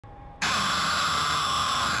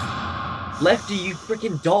Lefty, you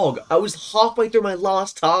freaking dog! I was halfway through my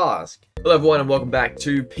last task! Hello everyone and welcome back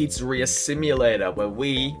to Pizzeria Simulator, where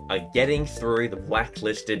we are getting through the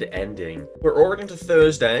blacklisted ending. We're already into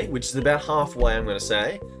Thursday, which is about halfway, I'm gonna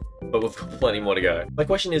say, but we've got plenty more to go. My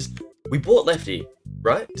question is, we bought Lefty,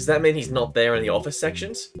 right? Does that mean he's not there in the office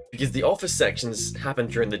sections? Because the office sections happen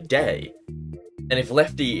during the day, and if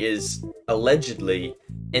Lefty is allegedly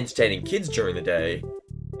entertaining kids during the day,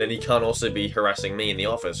 then he can't also be harassing me in the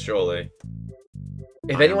office, surely.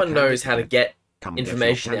 If anyone knows how to get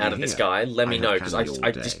information out of this guy, let me know, because I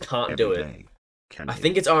just can't do it. I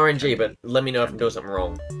think it's RNG, but let me know if I'm doing something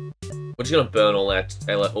wrong. We're just gonna burn all our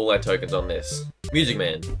tokens on this. Music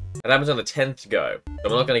Man. That happens on the 10th to go. So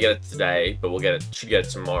we're not gonna get it today, but should get it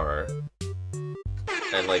tomorrow.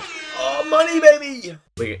 And like, oh, money, baby!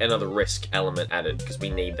 We get another risk element added, because we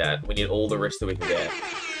need that. We need all the risk that we can get.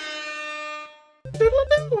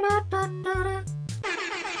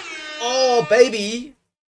 Oh, baby!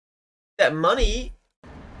 That money!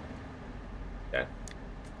 Okay.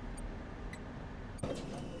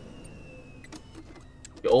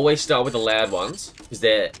 You always start with the loud ones, because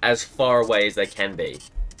they're as far away as they can be.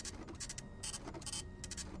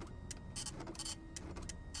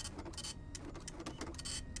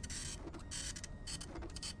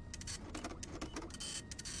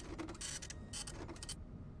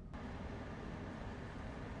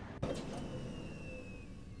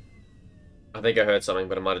 I think I heard something,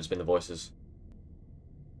 but it might have just been the voices.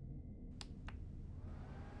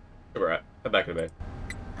 Alright, I'm back in the bed.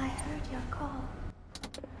 I heard your call.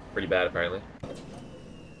 Pretty bad, apparently.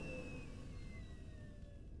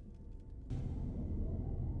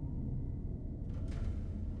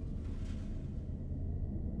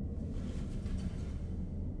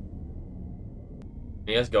 Can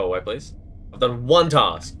you guys go away, please? I've done one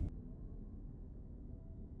task.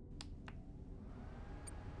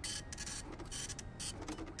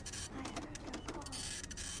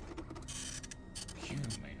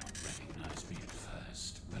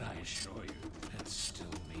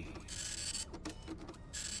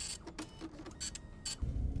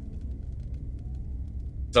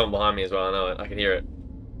 Someone behind me as well, I know it. I can hear it.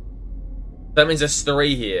 That means there's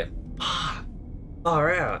 3 here.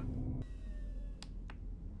 Far out.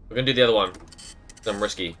 We're gonna do the other one. I'm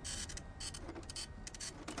risky. You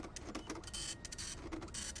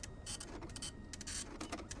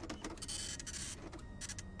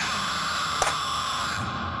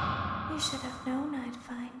should have known I'd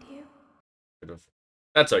find you. Could've.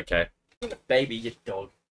 That's okay. Baby, you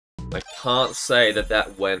dog. I can't say that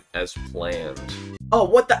that went as planned. Oh,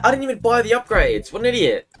 what the? I didn't even buy the upgrades. What an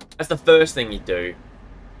idiot. That's the first thing you do.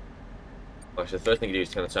 Actually, the first thing you do is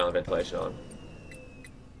turn the silent ventilation on.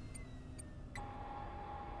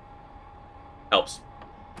 Helps.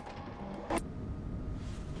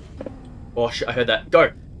 Oh shit, I heard that.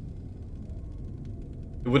 Go!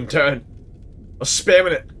 It wouldn't turn. I was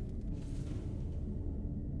spamming it.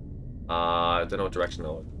 I don't know what direction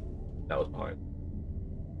that was behind.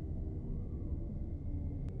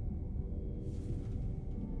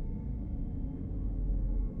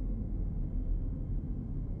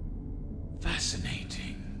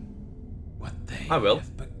 Fascinating. What they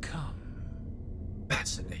have become.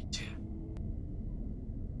 Fascinating.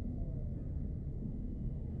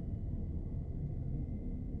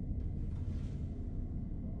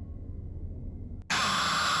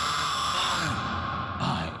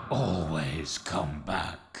 I always come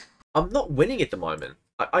back. I'm not winning at the moment.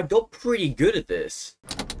 I got pretty good at this.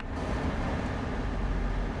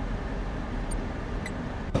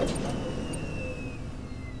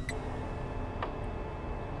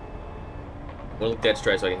 I'm gonna look dead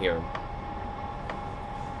straight so I can hear him.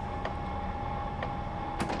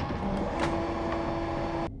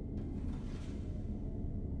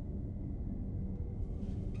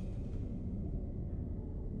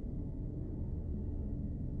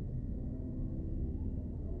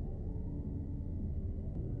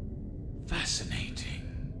 Fascinating.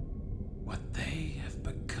 What they have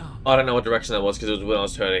become. I don't know what direction that was because it was when I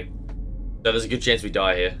was turning. So there's a good chance we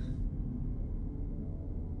die here.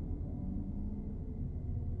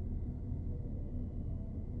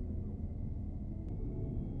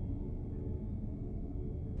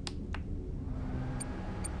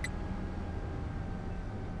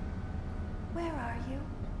 Where are you?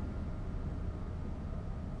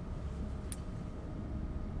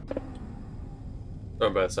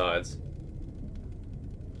 On both sides.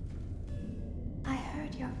 I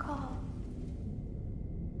heard your call.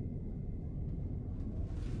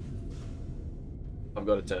 I've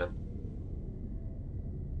got a turn.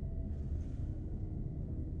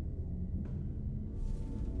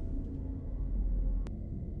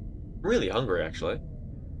 I'm really hungry, actually. I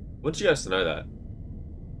want you guys to know that.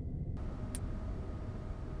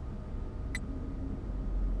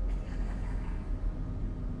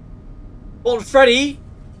 Molten Freddy!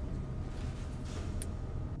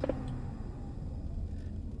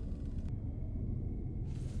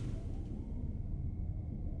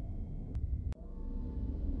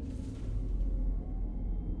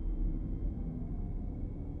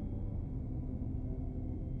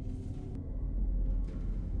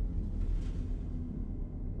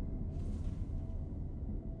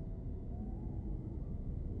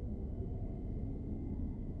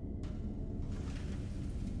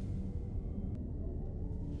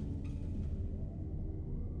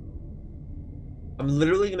 I'm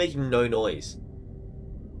literally making no noise.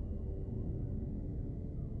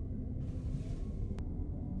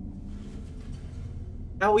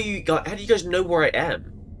 How do you guys know where I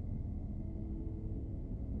am?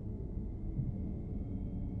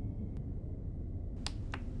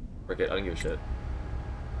 Okay, I don't give a shit.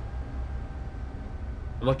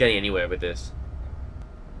 I'm not getting anywhere with this.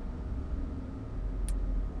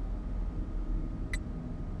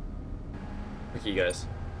 Look at you guys.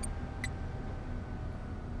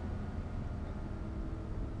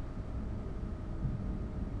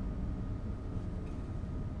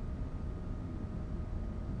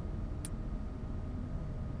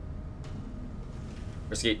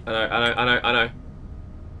 Risky. I know.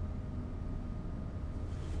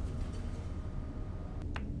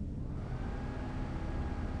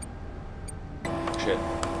 Shit.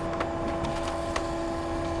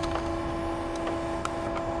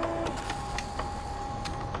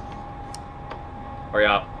 Hurry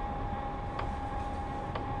up.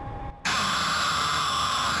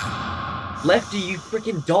 Lefty, you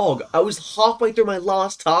freaking dog. I was halfway through my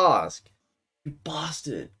last task. You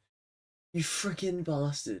bastard. You freaking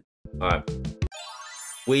bastard. Alright.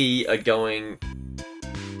 We are going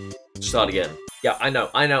to start again. Yeah, I know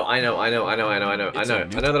that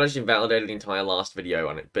I should validate the entire last video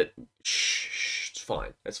on it, but shh, it's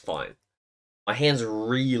fine. It's fine. My hands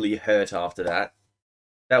really hurt after that.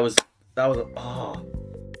 That was oh.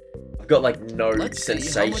 I've got like no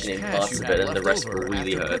sensation in parts of it, and the rest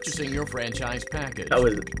really hurts. Purchasing your franchise package. That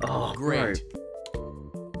was great.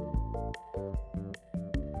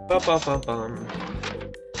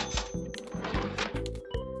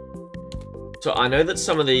 So I know that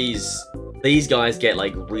some of these guys get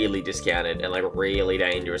like really discounted and like really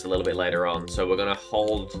dangerous a little bit later on, so we're gonna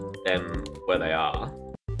hold them where they are.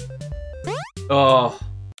 Oh,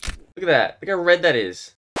 look at that! Look how red that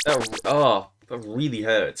is. That really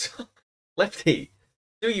hurts. Lefty,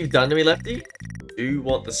 see what you've done to me, Lefty? Do you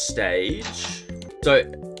want the stage? So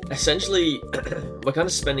essentially, we're kind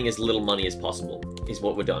of spending as little money as possible. Is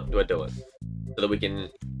what we're doing, so that we can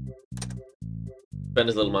spend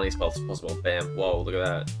as little money as possible. Bam! Whoa! Look at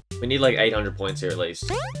that. We need like 800 points here at least.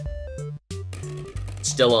 It's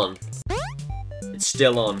still on. It's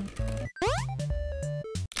still on.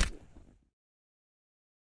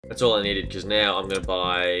 That's all I needed, because now I'm gonna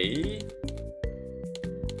buy.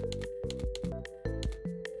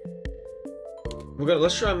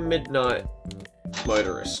 Let's try Midnight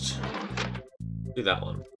Motorist. Do that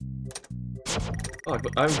one. Oh,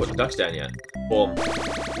 I haven't put the ducks down yet. Boom.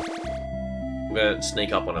 I'm gonna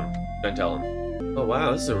sneak up on him. Don't tell him. Oh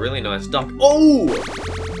wow, this is a really nice duck. Oh!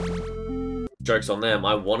 Joke's on them,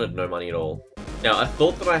 I wanted no money at all. Now, I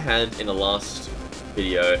thought that I had in the last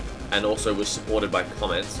video, and also was supported by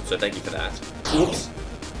comments, so thank you for that. Oops.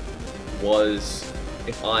 Was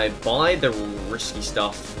if I buy the risky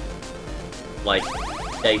stuff, like,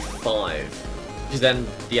 day 5, because then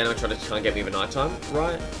the animatronics can't get me over nighttime,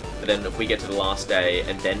 right? But then if we get to the last day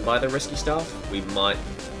and then buy the risky stuff, we might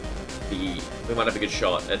have a good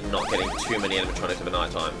shot at not getting too many animatronics over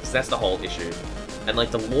nighttime. Because that's the whole issue. And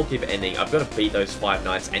like the lore keep ending, I've got to beat those 5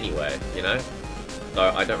 nights anyway, you know? So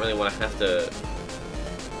I don't really want to have to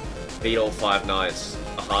beat all 5 nights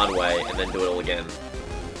the hard way and then do it all again.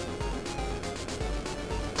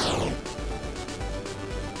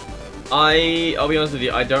 I'll be honest with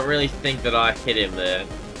you, I don't really think that I hit him there.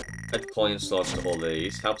 Add coin slots to all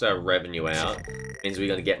these. Helps our revenue out. Means we're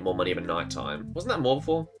going to get more money over night time. Wasn't that more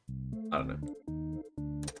before? I don't know.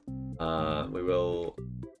 We will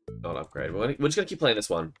not upgrade. We're just going to keep playing this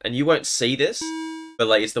one. And you won't see this, but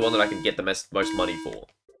like it's the one that I can get the most money for.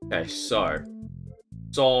 Okay, so.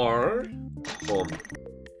 Boom.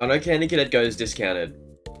 I know Candy Cadet goes discounted.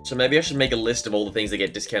 So maybe I should make a list of all the things that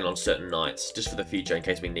get discounted on certain nights, just for the future in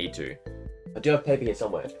case we need to. I do have paper here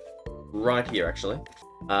somewhere. Right here, actually.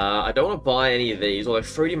 I don't want to buy any of these, although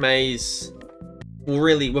Fruity Maze... Well,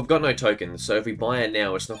 really, we've got no tokens, so if we buy it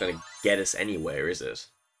now, it's not going to get us anywhere, is it?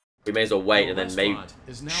 We may as well wait and then maybe...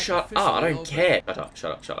 Shut up, I don't care. Shut up,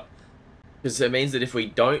 shut up, shut up. Because it means that if we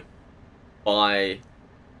don't buy...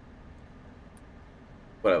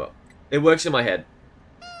 Whatever. It works in my head.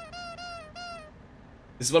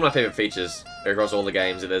 This is one of my favorite features across all the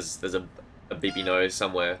games. There's a beepy nose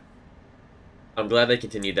somewhere. I'm glad they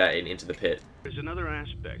continued that into the pit. There's another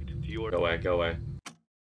aspect to your... Go away, go away.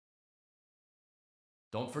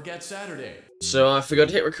 Don't forget Saturday. So I forgot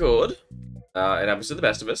to hit record. It happens to the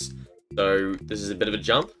best of us. So this is a bit of a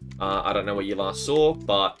jump. I don't know what you last saw,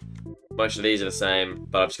 but most of these are the same.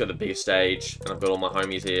 But I've just got the biggest stage, and I've got all my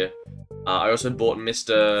homies here. I also bought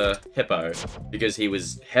Mr. Hippo because he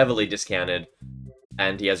was heavily discounted,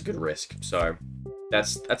 and he has good risk. So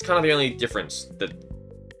that's kind of the only difference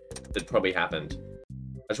that probably happened.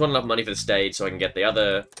 I just want enough money for the stage so I can get the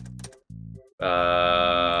other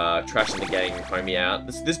trash in the gang homie out.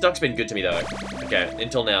 This duck's been good to me though. Okay,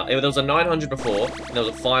 until now. There was a 900 before, and there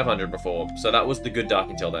was a 500 before. So that was the good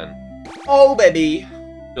duck until then. Oh, baby!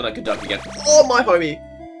 Doing that good duck again. Oh, my homie!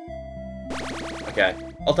 Okay,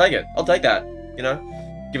 I'll take it. I'll take that, you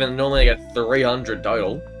know? Given normally I get 300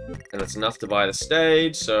 total. And it's enough to buy the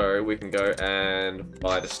stage, so we can go and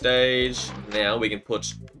buy the stage. Now we can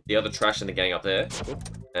put the other trash in the gang up there.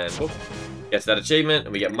 And whoop. Gets that achievement,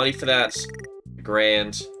 and we get money for that.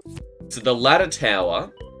 $1,000. So the ladder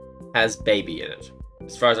tower has baby in it,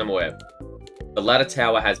 as far as I'm aware. The ladder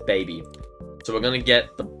tower has baby. So we're gonna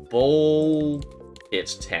get the ball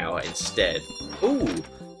pit tower instead. Ooh,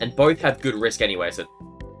 and both have good risk anyway, so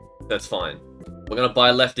that's fine. We're gonna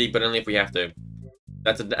buy Lefty, but only if we have to.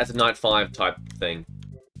 That's a night 5 type thing.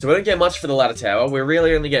 So we don't get much for the ladder tower. We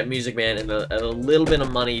really only get Music Man and a little bit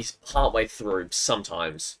of money partway through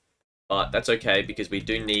sometimes. But that's okay because we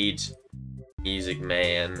do need Music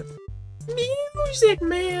Man. Music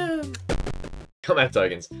Man! Comeback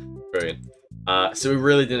tokens. Brilliant. So we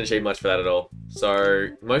really didn't achieve much for that at all. So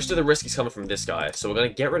most of the risk is coming from this guy. So we're gonna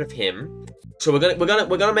get rid of him. So we're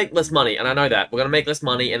gonna make less money, and I know that. We're gonna make less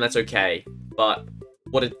money, and that's okay. But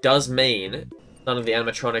what it does mean, none of the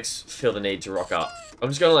animatronics feel the need to rock up. I'm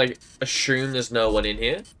just gonna, like, assume there's no one in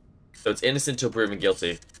here. So it's innocent till proven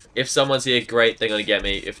guilty. If someone's here, great, they're gonna get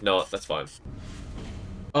me. If not, that's fine.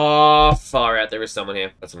 Oh, far out, there is someone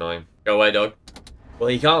here. That's annoying. Go away, dog. Well,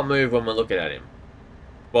 he can't move when we're looking at him.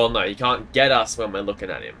 Well, no, he can't get us when we're looking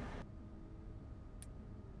at him.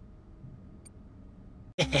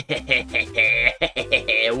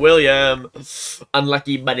 William!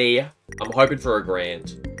 Unlucky, buddy. I'm hoping for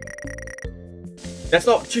 $1,000. That's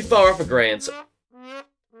not too far off $1,000.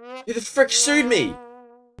 Who the frick sued me?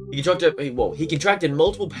 He contracted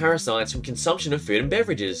multiple parasites from consumption of food and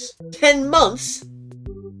beverages. 10 months?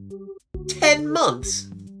 10 months?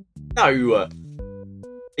 No.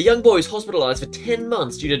 A young boy was hospitalized for 10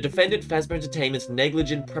 months due to defendant Phasma Entertainment's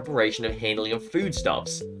negligent preparation and handling of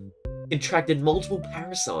foodstuffs. Contracted multiple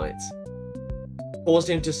parasites. Caused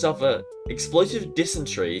him to suffer explosive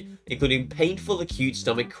dysentery, including painful acute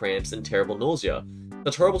stomach cramps and terrible nausea.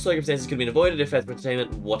 Such horrible circumstances could have been avoided if Phasma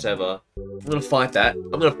Entertainment, whatever. I'm gonna fight that.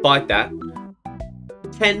 I'm gonna fight that.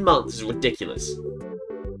 10 months is ridiculous.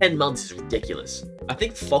 10 months is ridiculous. I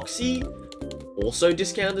think Foxy also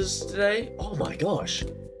discounted us today. Oh my gosh.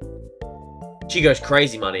 She goes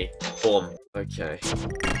crazy money. Boom. Okay.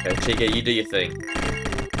 Okay, Chica, you do your thing.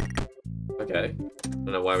 Okay. I don't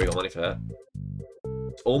know why we got money for that.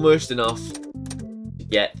 It's almost enough to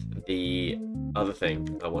get the other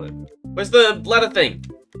thing I wanted. Where's the ladder thing?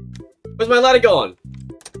 Where's my ladder gone?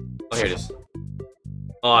 Oh, here it is.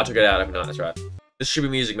 Oh, I took it out overnight, that's right. This should be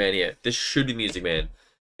Music Man here. This should be Music Man.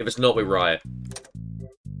 If it's not, we riot.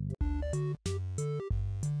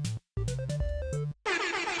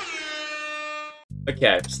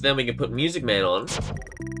 Okay, so then we can put Music Man on.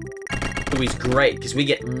 So he's great, because we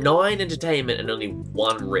get 9 entertainment and only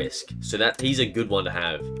 1 risk. So he's a good one to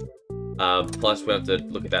have. Plus, we don't have to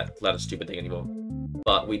look at that ladder stupid thing anymore.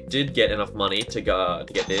 But we did get enough money to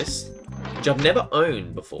get this, which I've never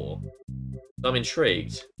owned before. So I'm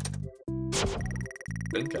intrigued.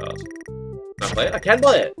 Balloon card. Can I play it? I can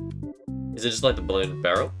play it! Is it just like the balloon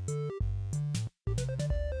barrel?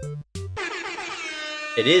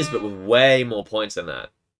 It is, but with way more points than that.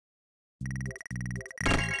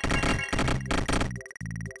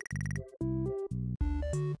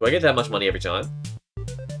 Do I get that much money every time?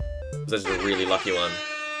 This is a really lucky one.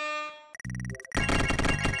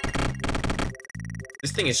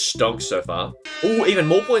 This thing is stonks so far. Ooh, even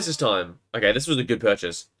more points this time. Okay, this was a good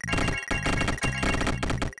purchase.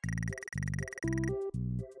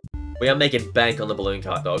 We are making bank on the balloon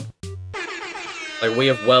cart, dog. Like,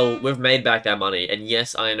 we've made back that money. And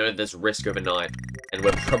yes, I know there's risk overnight. And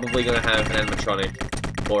we're probably gonna have an animatronic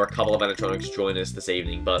or a couple of animatronics join us this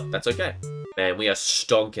evening, but that's okay. Man, we are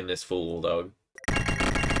stonking this fool, dog.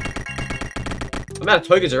 Amount of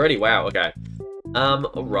tokens already, wow, okay.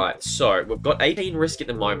 Alright, so we've got 18 risk at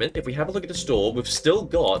the moment. If we have a look at the store, we've still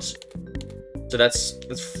got, so that's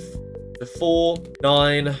 4,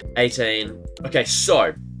 9, 18. Okay,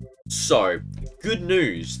 so, good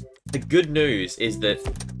news. The good news is that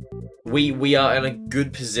we are in a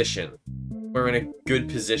good position. We're in a good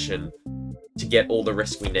position to get all the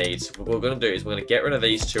risk we need. So what we're going to do is we're going to get rid of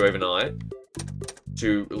these two overnight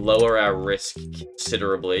to lower our risk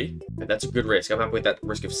considerably. And that's a good risk. I'm happy with that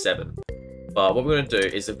risk of 7. But what we're going to do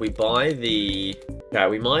is if we buy the... Okay,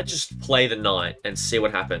 we might just play the night and see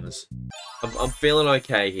what happens. I'm feeling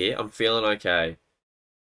okay here. I'm feeling okay.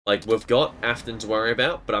 Like, we've got Afton to worry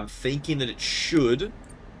about, but I'm thinking that it should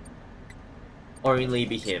only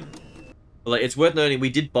be him. Like, it's worth noting, we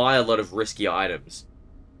did buy a lot of risky items.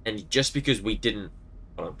 And just because we didn't...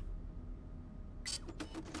 Hold on.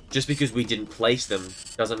 Just because we didn't place them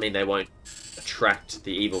doesn't mean they won't attract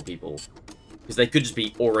the evil people. Because they could just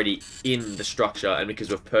be already in the structure, and because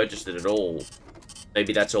we've purchased it at all,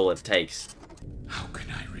 maybe that's all it takes. How can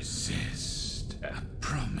I resist a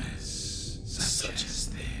promise such as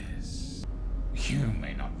this? You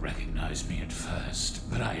may not recognize me at first,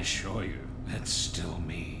 but I assure you, it's still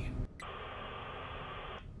me.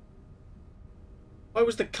 Why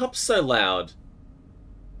was the cup so loud?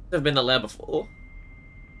 Never been that loud before.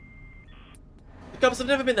 The cups have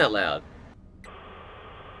never been that loud.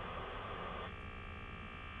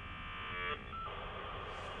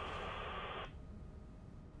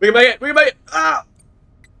 We can make it! We can make it! Ah!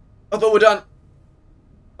 I thought we're done.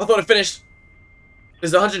 I thought it finished.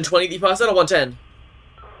 Is it 120 that you passed that or 110?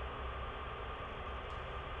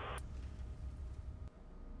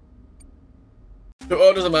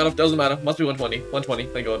 Oh, doesn't matter. Doesn't matter. Must be 120. 120.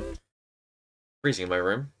 Thank God. Freezing in my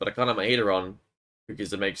room, but I can't have my heater on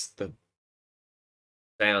because it makes the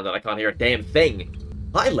sound that I can't hear a damn thing.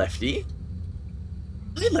 Hi, Lefty.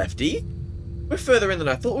 Hi, Lefty. We're further in than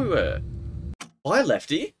I thought we were. Hi,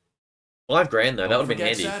 Lefty. $5 grand though. That would have been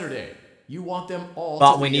handy. Saturday. You want them all.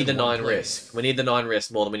 But we need the 9 risk. We need the 9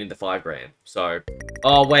 risk more than we need the $5 grand. So,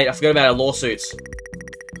 oh wait, I forgot about our lawsuits.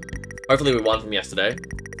 Hopefully we won from yesterday.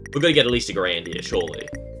 We're gonna get at least $1 grand here, surely.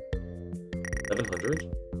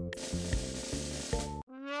 700.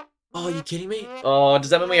 Oh, are you kidding me? Oh, does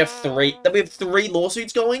that mean we have 3? That we have 3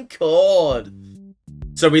 lawsuits going? God.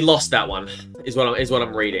 So we lost that one. Is what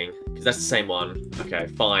I'm reading. Because that's the same one. Okay,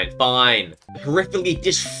 fine, fine. Horrifically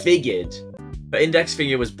disfigured. The index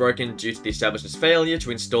figure was broken due to the establishment's failure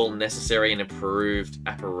to install necessary and improved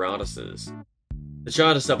apparatuses. The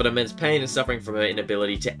child has suffered immense pain and suffering from her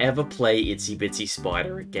inability to ever play Itsy Bitsy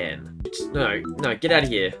Spider again. No, get out of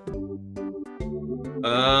here.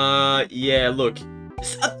 Yeah, look.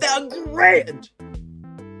 It's $1,000 grand!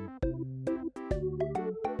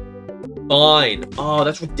 Fine. Oh,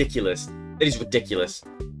 that's ridiculous. That is ridiculous.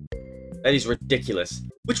 That is ridiculous.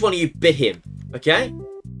 Which one of you bit him? Okay?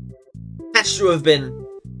 Has to have been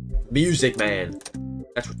Music Man.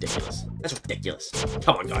 That's ridiculous. That's ridiculous.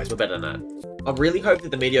 Come on, guys. We're better than that. I really hope that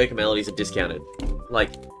the mediocre melodies are discounted.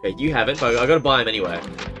 Like, okay, you haven't, but I gotta buy them anyway.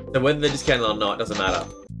 So whether they're discounted or not, doesn't matter.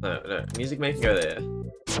 No. Music Man can go there.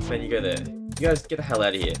 Man, you go there. You guys get the hell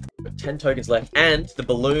out of here. Got 10 tokens left, and the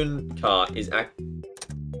balloon cart is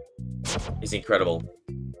incredible.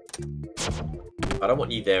 I don't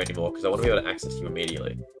want you there anymore, because I want to be able to access you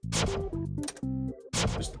immediately.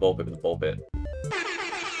 Just the ball pit with the ball pit.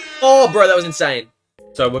 Oh, bro, that was insane.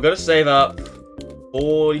 So we're going to save up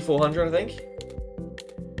 4,400, I think.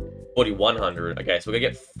 4,100. Okay, so we're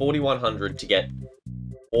going to get 4,100 to get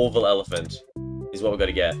Orville Elephant. Is what we're going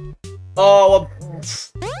to get. Oh,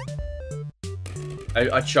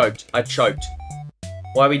 I choked. I choked.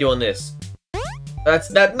 Why are we doing this?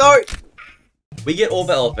 No! We get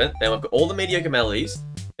Orville Elephant, then we've got all the mediocre melodies,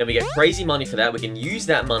 then we get crazy money for that. We can use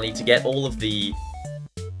that money to get all of the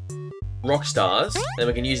rock stars, then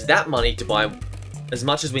we can use that money to buy as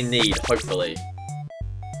much as we need, hopefully.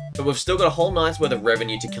 But we've still got a whole night's worth of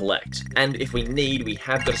revenue to collect, and if we need, we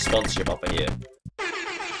have got a sponsorship offer here.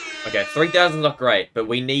 Okay, 3,000 is not great, but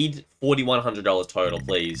we need $4,100 total,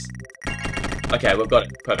 please. Okay, we've got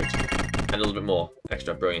it. Perfect. And a little bit more.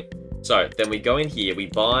 Extra. Brilliant. So, then we go in here, we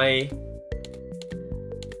buy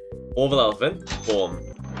Orville Elephant. Boom.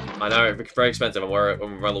 I know, very expensive, I'm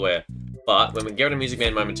well aware. But, when we get rid of Music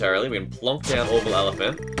Man momentarily, we can plonk down Orville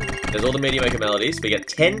Elephant. There's all the mediocre melodies. We get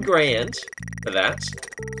 10 grand for that.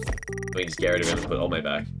 We can just get rid of him and put Olme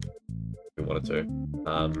back. If we wanted to.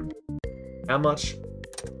 How much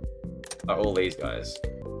are all these guys?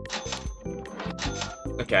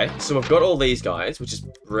 Okay, so we've got all these guys, which is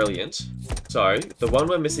brilliant. So, the one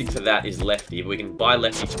we're missing for that is Lefty, but we can buy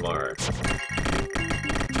Lefty tomorrow.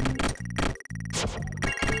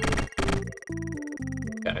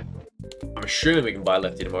 Okay. I'm assuming we can buy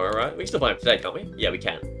Lefty tomorrow, right? We can still buy him today, can't we? Yeah, we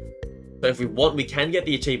can. So if we want, we can get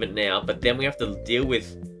the achievement now, but then we have to deal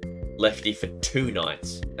with Lefty for 2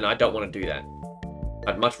 nights. And I don't want to do that.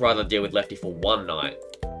 I'd much rather deal with Lefty for 1 night.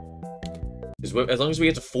 Because as long as we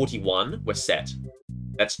get to 41, we're set.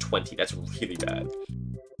 That's 20. That's really bad.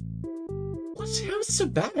 What? How is it so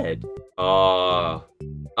bad? I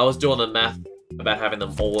was doing the math about having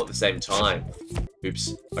them all at the same time.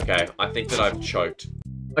 Oops. Okay, I think that I've choked.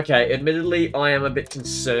 Okay, admittedly, I am a bit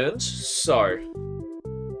concerned. So,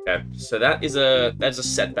 okay, so that's a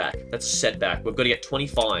setback. That's a setback. We've got to get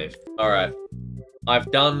 25. All right,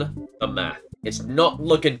 I've done the math. It's not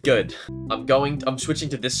looking good. I'm switching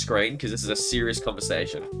to this screen because this is a serious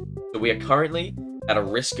conversation. So we are currently at a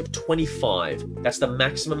risk of 25. That's the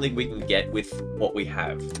maximum that we can get with what we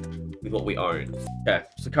have, with what we own. Okay,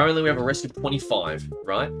 so currently we have a risk of 25,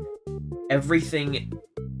 right? Everything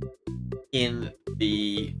in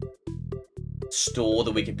the store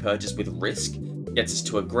that we can purchase with risk gets us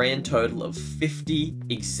to a grand total of 50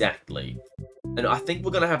 exactly. And I think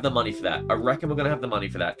we're going to have the money for that. I reckon we're going to have the money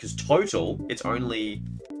for that, because total, it's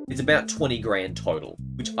about 20 grand total,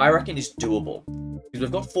 which I reckon is doable. Because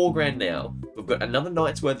we've got 4 grand now, we've got another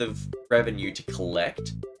night's worth of revenue to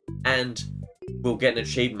collect, and we'll get an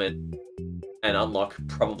achievement and unlock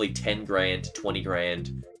probably 10 grand to 20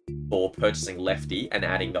 grand for purchasing Lefty and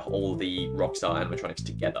adding all the Rockstar animatronics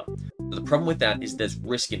together. So the problem with that is there's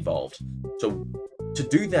risk involved. So to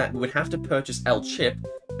do that, we would have to purchase El Chip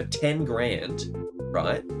for 10 grand,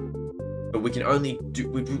 right? But we can only do,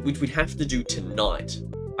 which we'd have to do tonight.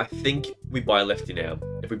 I think we buy Lefty now.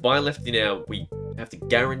 If we buy Lefty now, we have to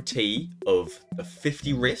guarantee of the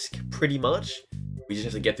 50 risk, pretty much. We just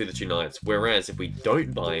have to get through the 2 nights. Whereas if we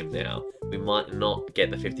don't buy him now, we might not get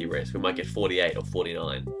the 50 risk. We might get 48 or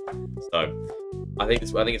 49. So I think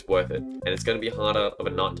it's worth it. And it's going to be harder of a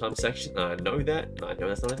nighttime section. I know that. I know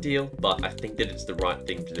that's not ideal, but I think that it's the right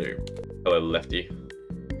thing to do. Hello, Lefty.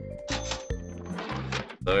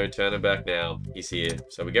 No, turn him back now. He's here.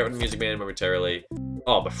 So we get rid of Music Man momentarily.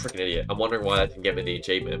 Oh, I'm a freaking idiot. I'm wondering why that didn't get me the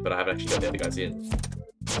achievement, but I haven't actually got the other guys in.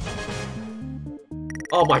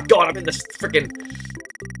 Oh my god, I'm in this freaking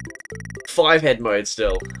 5-head mode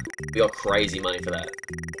still. We got crazy money for that.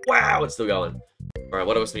 Wow, it's still going. Alright,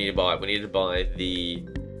 what else do we need to buy? We need to buy the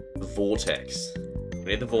Vortex. We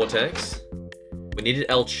need the Vortex. We need an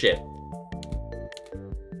El Chip.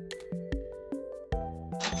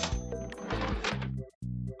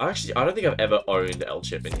 Actually, I don't think I've ever owned El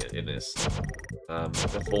Chip in this.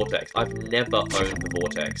 The Vortex. I've never owned the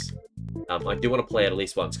Vortex. I do want to play it at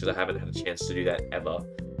least once because I haven't had a chance to do that ever.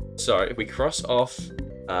 So if we cross off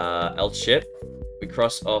El Chip, we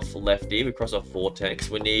cross off Lefty, we cross off Vortex.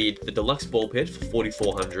 We need the deluxe ball pit for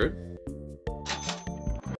 4,400.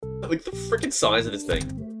 Look at the freaking size of this thing.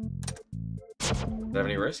 Does that have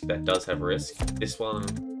any risk? That does have risk. This one,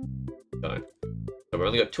 no. So we've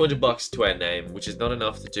only got 200 bucks to our name, which is not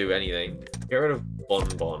enough to do anything. Get rid of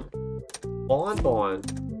Bonbon. Bonbon.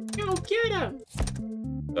 Go get him.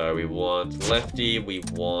 So we want Lefty, we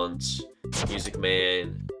want Music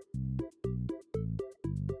Man.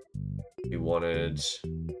 We wanted...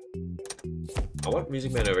 I want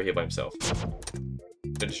Music Man over here by himself.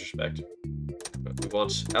 No disrespect. We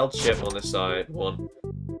want El Chip on this side. We want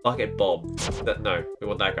Bucket Bob. No, we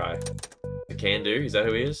want that guy. The Can Do, is that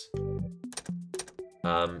who he is?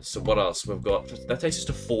 So what else? We've got... That takes us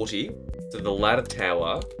to 40. So the Ladder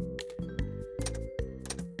Tower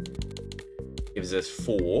gives us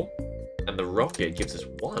 4. And the Rocket gives us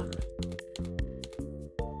 1.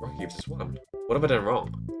 Rocket gives us 1. What have I done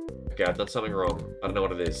wrong? Okay, I've done something wrong. I don't know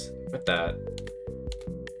what it is. Got that.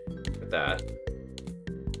 Got that.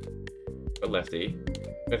 Got Lefty.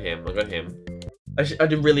 Got him. I got him. I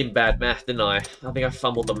did really bad math, didn't I? I think I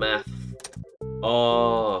fumbled the math.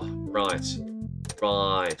 Oh, right.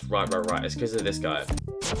 Right. It's because of this guy.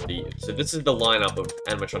 So this is the lineup of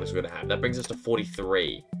animatronics we're going to have. That brings us to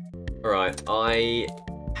 43. Alright, I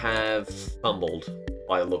have fumbled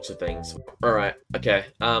by the looks of things. Alright, okay.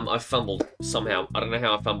 I fumbled somehow. I don't know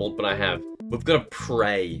how I fumbled, but I have. We've got to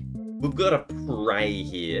pray. We've got to pray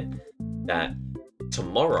here that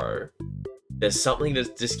tomorrow there's something that's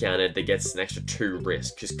discounted that gets an extra 2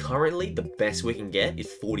 risk. Because currently the best we can get is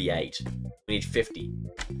 48. We need 50.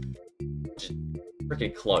 Which is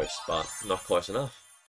freaking close, but not close enough.